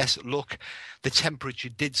 yes, look, the temperature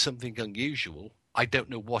did something unusual. I don't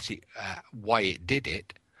know why it did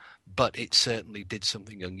it, but it certainly did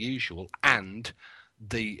something unusual. And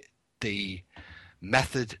the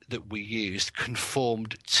method that we used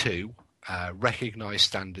conformed to recognized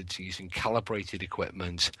standards using calibrated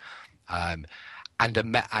equipment, and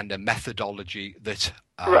a methodology that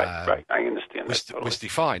right. I understand was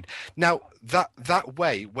defined. Now that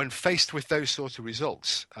way, when faced with those sort of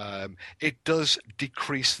results, it does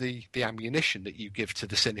decrease the ammunition that you give to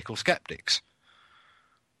the cynical skeptics,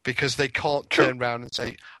 because they can't turn around and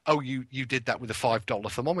say, "Oh, you did that with a $5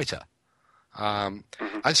 thermometer." And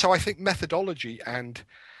so I think methodology and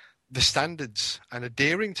the standards and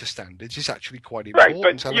adhering to standards is actually quite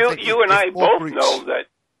important. Right, but you and I both know that.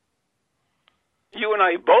 You and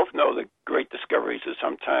I both know that great discoveries are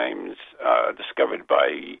sometimes discovered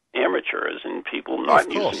by amateurs and people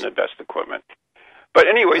not using the best equipment. But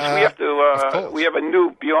anyways, we have to. We have a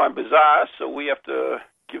new Beyond Bizarre, so we have to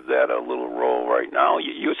give that a little roll right now.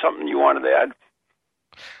 You something you wanted to add?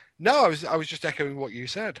 No, I was just echoing what you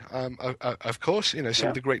said. Of course, some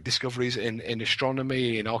of the great discoveries in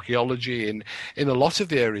astronomy, in archaeology, in a lot of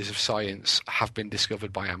the areas of science have been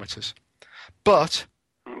discovered by amateurs. But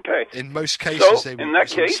in most cases, in that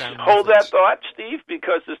case, hold that thought, Steve,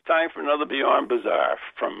 because it's time for another Beyond Bizarre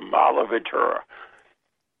from Marla Ventura.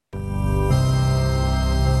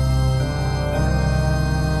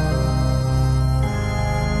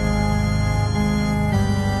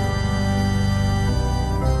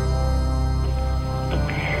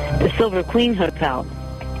 The Silver Queen Hotel.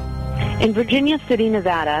 In Virginia City,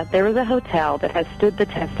 Nevada, there is a hotel that has stood the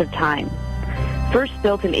test of time. First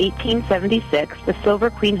built in 1876, the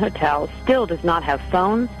Silver Queen Hotel still does not have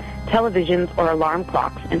phones, televisions, or alarm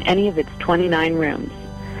clocks in any of its 29 rooms.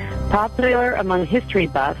 Popular among history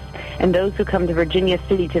buffs and those who come to Virginia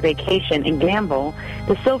City to vacation and gamble,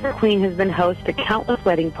 the Silver Queen has been host to countless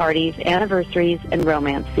wedding parties, anniversaries, and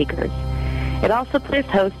romance seekers. It also plays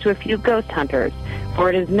host to a few ghost hunters, for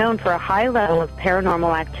it is known for a high level of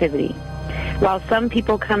paranormal activity. While some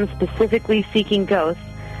people come specifically seeking ghosts,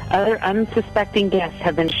 other unsuspecting guests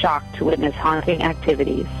have been shocked to witness haunting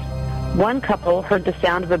activities. One couple heard the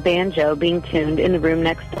sound of a banjo being tuned in the room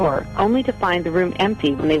next door, only to find the room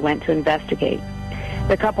empty when they went to investigate.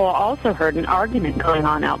 The couple also heard an argument going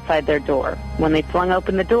on outside their door. When they flung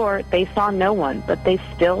open the door, they saw no one, but they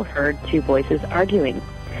still heard two voices arguing.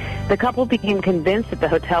 The couple became convinced that the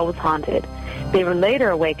hotel was haunted. They were later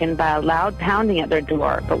awakened by a loud pounding at their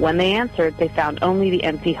door, but when they answered, they found only the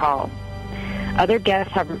empty hall. Other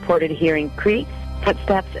guests have reported hearing creaks,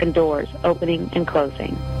 footsteps, and doors opening and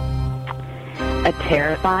closing. A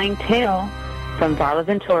terrifying tale from Marla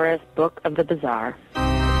Ventura's Book of the Bizarre.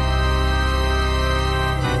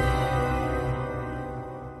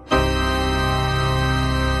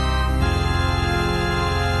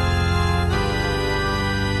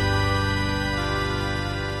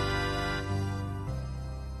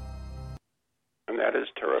 And that is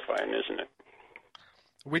terrifying, isn't it?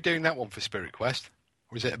 Are we doing that one for Spirit Quest?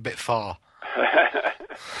 Or is it a bit far?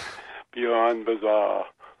 Beyond Bizarre.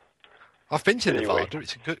 I've been to Nevada.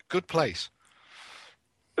 It's a good place.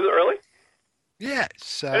 Is it really? Yeah.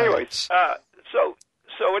 Anyways,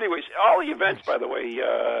 so anyways, all the events, by the way,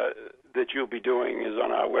 that you'll be doing is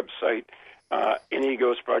on our website,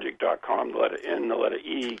 neghostproject.com, the letter N, the letter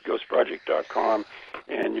E, ghostproject.com,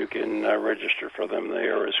 and you can register for them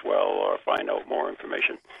there as well or find out more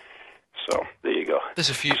information. So there you go. There's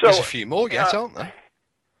a few more yet, aren't there?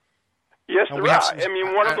 Yes, there are. I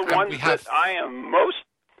mean, one of the ones that I am most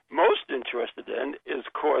interested in is,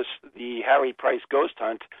 of course, the Harry Price ghost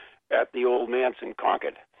hunt at the Old Manse in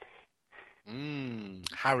Concord.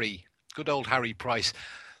 Harry, good old Harry Price.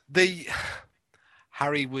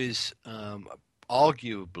 Harry was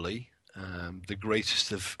arguably the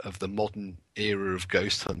greatest of the modern era of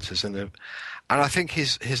ghost hunters, and I think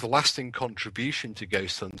his lasting contribution to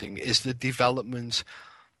ghost hunting is the development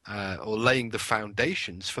or laying the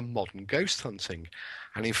foundations for modern ghost hunting.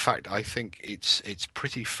 And in fact, I think it's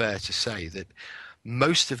pretty fair to say that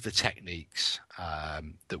most of the techniques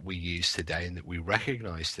that we use today and that we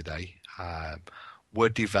recognize today were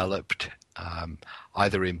developed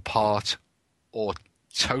either in part or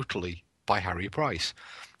totally by Harry Price.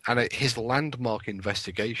 And his landmark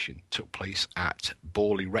investigation took place at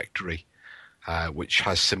Borley Rectory, which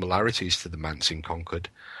has similarities to the manse in Concord.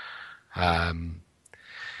 And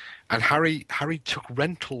Harry took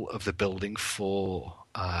rental of the building for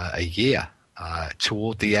a year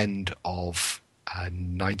toward the end of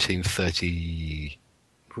 1930.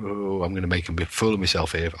 Oh, I'm going to make a fool of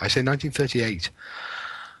myself here. I say 1938.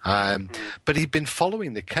 But he'd been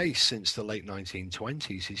following the case since the late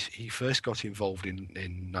 1920s. He first got involved in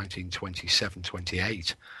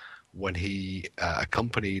 1927-28 when he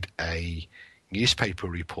accompanied a newspaper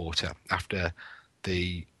reporter after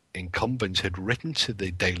the incumbent had written to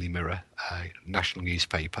the Daily Mirror, national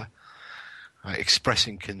newspaper,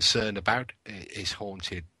 expressing concern about his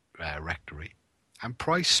haunted rectory. And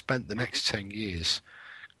Price spent the next 10 years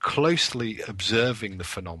closely observing the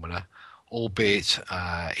phenomena, albeit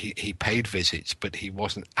he paid visits, but he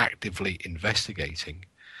wasn't actively investigating.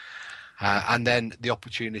 And then the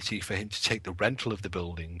opportunity for him to take the rental of the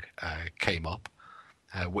building came up,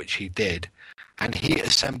 which he did. And he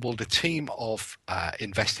assembled a team of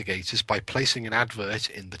investigators by placing an advert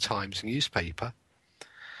in the Times newspaper.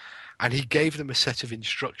 And he gave them a set of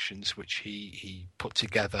instructions, which he put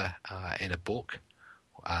together in a book,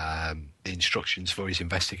 the instructions for his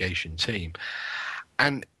investigation team.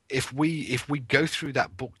 And if we go through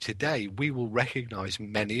that book today, we will recognize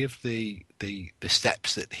many of the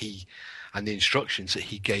steps that he and the instructions that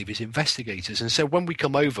he gave his investigators. And so when we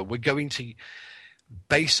come over, we're going to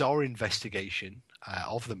base our investigation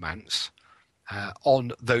of the manse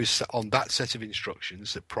on that set of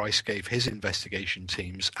instructions that Price gave his investigation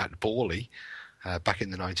teams at Borley back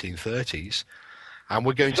in the 1930s, and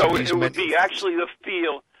we're going to use. So it would be actually the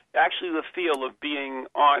feel of being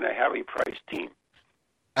on a Harry Price team.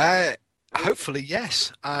 Hopefully,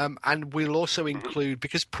 yes. And we'll also include,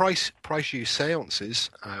 because Price used seances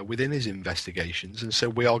within his investigations, and so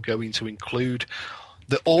we are going to include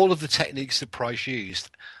all of the techniques that Price used.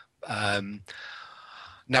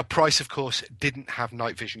 Now, Price, of course, didn't have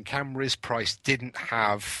night vision cameras. Price didn't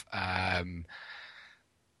have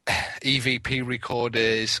EVP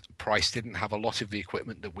recorders. Price didn't have a lot of the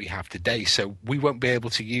equipment that we have today, so we won't be able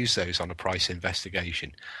to use those on a Price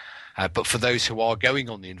investigation. But for those who are going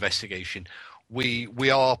on the investigation, we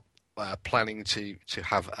are planning to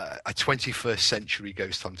have a 21st century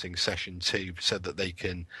ghost hunting session too, so that they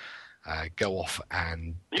can go off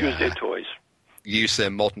and use their toys, use their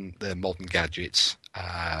modern gadgets.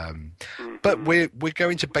 But we're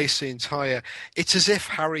going to base the entire. It's as if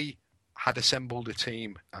Harry had assembled a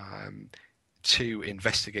team to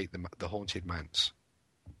investigate the haunted manse.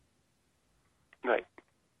 Right.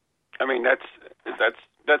 I mean, that's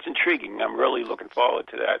intriguing. I'm really looking forward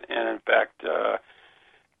to that. And in fact,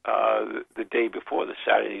 the day before, the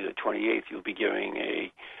Saturday the 28th, you'll be giving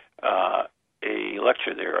a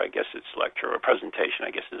lecture there. I guess it's lecture or presentation,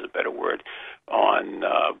 I guess is a better word, on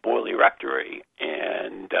Borley Rectory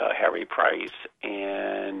and Harry Price,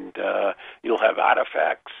 and you'll have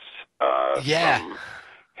artifacts from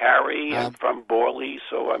Harry and from Borley.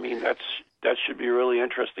 So I mean, that should be really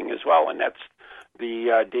interesting as well. And that's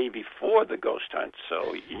the day before the ghost hunt,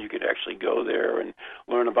 so you could actually go there and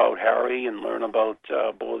learn about Harry and learn about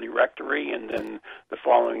Borley Rectory, and then the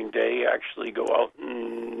following day actually go out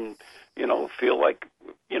and feel like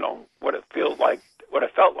what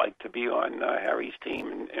it felt like to be on Harry's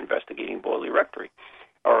team and investigating Borley Rectory,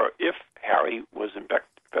 or if Harry was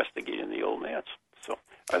investigating the Old Manse. So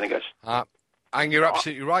I think that's. And you're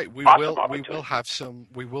absolutely right. We will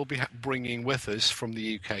be bringing with us from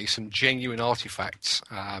the UK some genuine artifacts,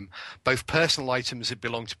 both personal items that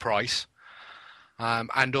belong to Price,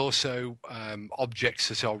 and also objects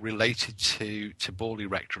that are related to Borley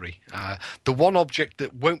Rectory. The one object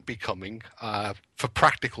that won't be coming for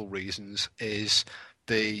practical reasons is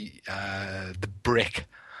the brick,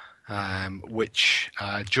 which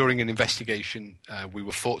during an investigation we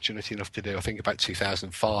were fortunate enough to do, I think about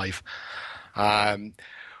 2005,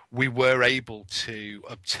 we were able to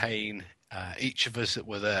obtain, each of us that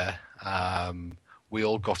were there, we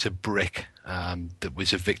all got a brick that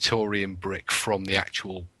was a Victorian brick from the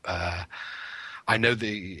actual, from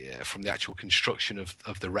the actual construction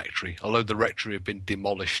of the rectory. Although the rectory had been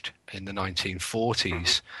demolished in the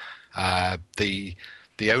 1940s,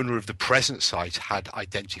 the owner of the present site had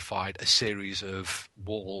identified a series of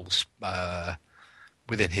walls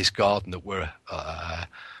within his garden that were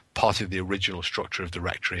part of the original structure of the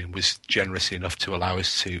rectory, and was generous enough to allow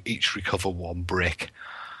us to each recover one brick.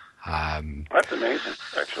 That's amazing,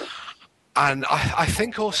 actually. And I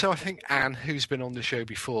think Anne, who's been on the show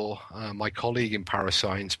before, my colleague in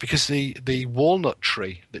Parascience, because the walnut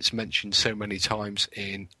tree that's mentioned so many times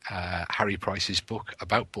in Harry Price's book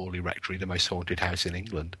about Borley Rectory, the most haunted house in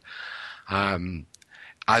England,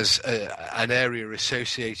 as an area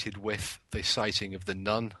associated with the sighting of the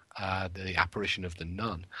nun, the apparition of the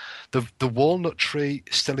nun, the walnut tree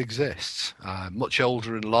still exists, much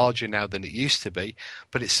older and larger now than it used to be,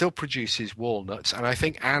 but it still produces walnuts. And I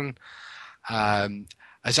think Anne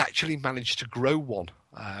has actually managed to grow one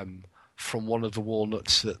from one of the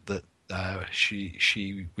walnuts that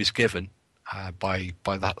she was given by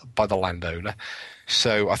the landowner.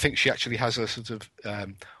 So I think she actually has a sort of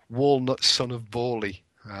walnut son of Borley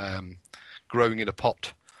growing in a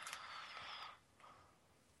pot.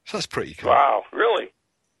 So that's pretty cool. Wow, really?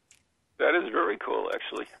 That is very cool,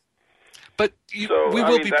 actually. But we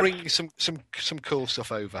will be bringing some cool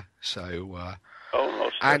stuff over. So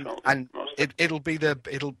most definitely. And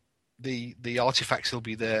the artifacts will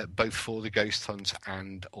be there both for the ghost hunt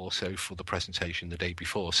and also for the presentation the day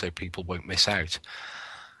before, so people won't miss out.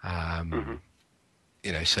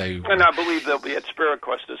 You know, so. And I believe they'll be at Spirit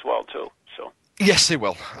Quest as well too. So. Yes, they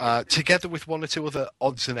will. Together with one or two other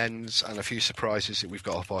odds and ends and a few surprises that we've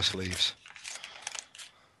got up our sleeves.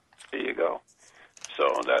 There you go. So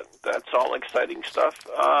that's all exciting stuff.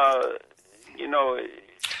 You know,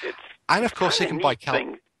 it's. And of course, they can buy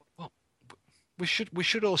Well, we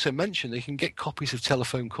should also mention they can get copies of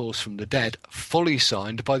Telephone Calls from the Dead, fully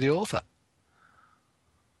signed by the author.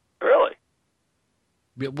 Really?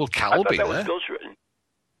 Well, Cal will be there. Was ghostwritten.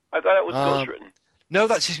 I thought it was ghostwritten. No,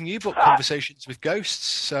 that's his new book, Conversations with Ghosts.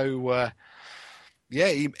 So, I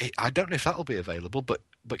don't know if that'll be available, but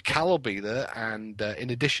Cal will be there, and in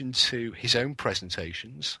addition to his own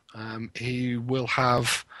presentations, he will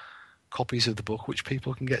have copies of the book which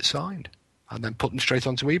people can get signed and then put them straight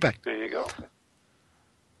onto eBay. There you go.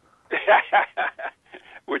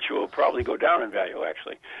 Which will probably go down in value,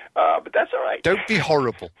 actually. But that's all right. Don't be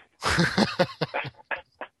horrible.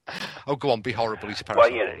 Oh, go on, be horrible. He's a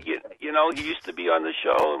parasite. Well, you know, you used to be on the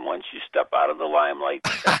show, and once you step out of the limelight,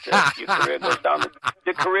 that's it. Your career goes down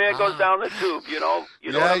the tube. You know.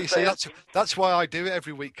 You know what I'm saying? That's why I do it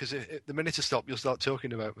every week, because the minute I stop, you'll start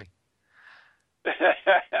talking about me.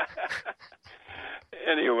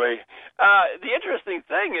 Anyway, the interesting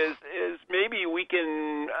thing is maybe we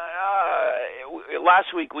can.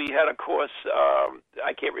 Last week we had a course.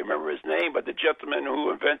 I can't remember his name, but the gentleman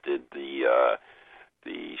who invented the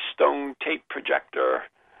stone tape projector.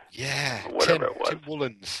 Yeah, whatever it was. Tim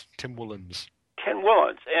Woolens. Ken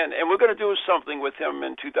Woolens, and we're going to do something with him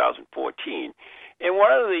in 2014. And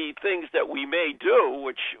one of the things that we may do,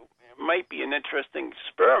 which might be an interesting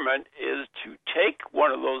experiment, is to take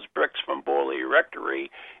one of those bricks from Borley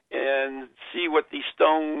Rectory and see what the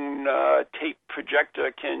stone tape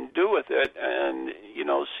projector can do with it, and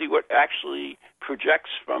see what actually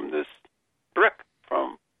projects from this brick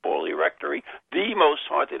from Borley Rectory, the most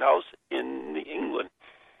haunted house in England.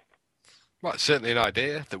 Well, it's certainly an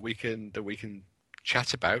idea that we can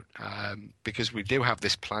chat about, because we do have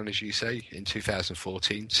this plan, as you say, in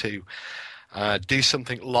 2014 to do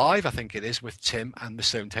something live, I think it is, with Tim and the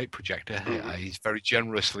stone tape projector. Mm-hmm. He's very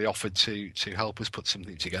generously offered to help us put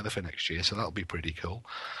something together for next year, so that'll be pretty cool.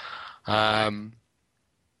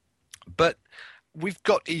 But we've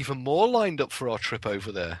got even more lined up for our trip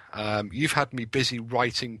over there. You've had me busy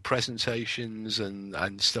writing presentations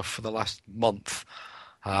and stuff for the last month.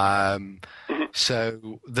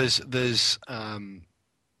 So there's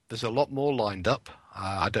a lot more lined up.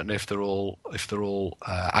 I don't know if they're all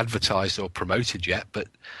advertised or promoted yet, but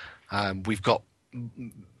we've got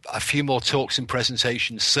a few more talks and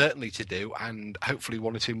presentations certainly to do, and hopefully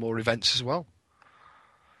one or two more events as well.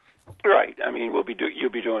 Right. I mean, you'll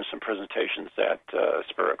be doing some presentations at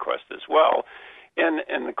Spirit Quest as well.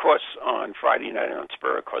 And of course, on Friday night on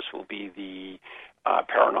Spirit Quest will be the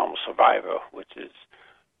Paranormal Survivor, which is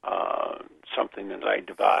something that I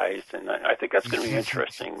devised, and I think that's going to be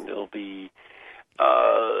interesting. There'll be,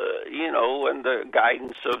 and the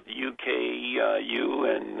guidance of the UKU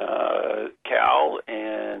and Cal,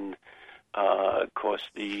 and of course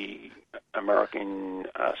the American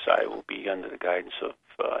side will be under the guidance of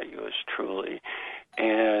yours truly,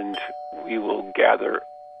 and we will gather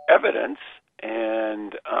evidence,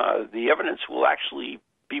 and the evidence will actually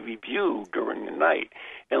be reviewed during the night,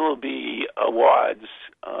 and there will be awards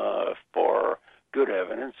for good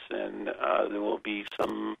evidence, and there will be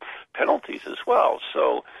some penalties as well.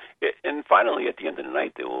 So, and finally, at the end of the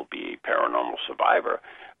night, there will be Paranormal Survivor.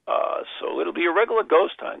 So it'll be a regular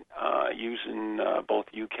ghost hunt using both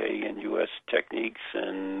UK and US techniques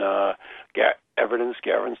and evidence.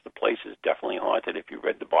 Gavins, the place is definitely haunted. If you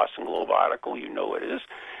read the Boston Globe article, you know it is.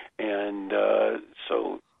 And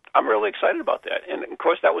so I'm really excited about that. And, of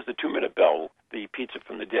course, that was the 2-minute bell. The Pizza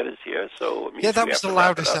from the Dead is here. So it means that was the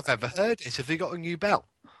loudest I've ever heard it. Have they got a new bell?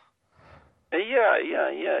 Yeah.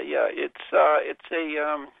 It's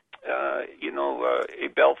a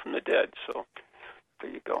bell from the dead. So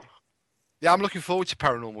there you go. Yeah, I'm looking forward to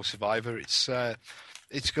Paranormal Survivor. It's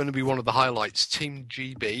going to be one of the highlights. Team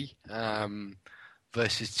GB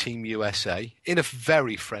versus Team USA in a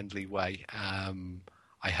very friendly way.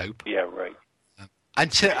 I hope. Yeah, right.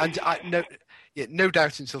 No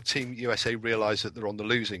doubt until Team USA realise that they're on the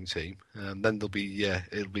losing team, then it'll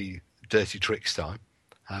be dirty tricks time.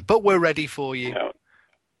 But we're ready for you.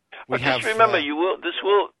 Just remember,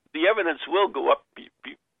 the evidence will go up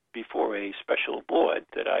before a special board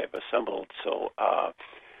that I have assembled. So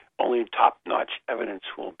only top-notch evidence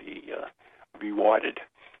will be rewarded.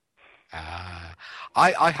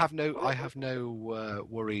 I have no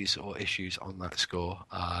worries or issues on that score.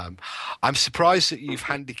 I'm surprised that you've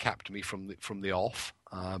handicapped me from the off,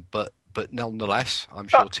 but nonetheless, I'm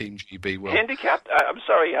sure Team GB will. Handicapped? I'm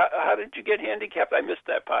sorry. How did you get handicapped? I missed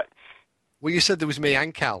that part. Well, you said there was me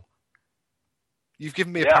and Cal. You've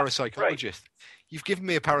given me a parapsychologist. Right. You've given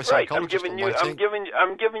me a parapsychologist. Right. I'm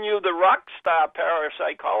giving you the rock star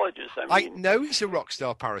parapsychologist. I know he's a rock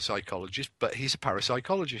star parapsychologist, but he's a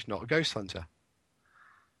parapsychologist, not a ghost hunter.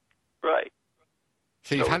 Right.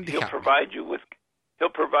 So you've handicapped. He'll provide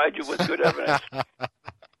you with good evidence.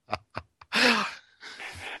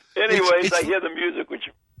 Anyways, I hear the music,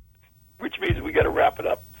 which means we got to wrap it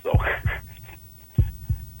up. So.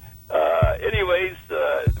 Anyways,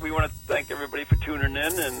 we want to thank everybody for tuning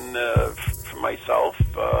in, and for myself,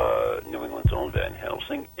 New England's own Van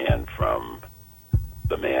Helsing, and from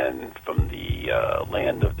the man from the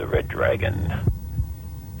land of the Red Dragon.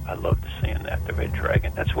 I love saying that, the Red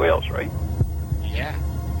Dragon. That's Wales, right? Yeah.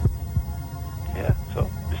 Yeah, so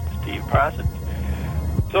Mr. Steve Parsons.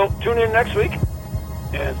 So tune in next week,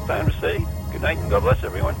 and it's time to say good night and God bless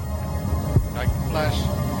everyone. Good night, God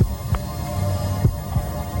bless.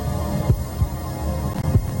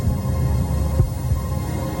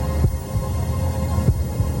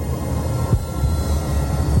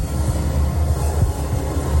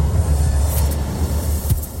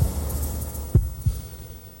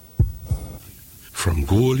 From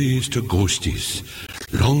ghoulies to ghosties,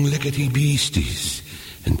 long-leggedy beasties,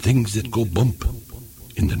 and things that go bump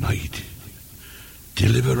in the night.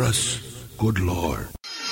 Deliver us, good Lord.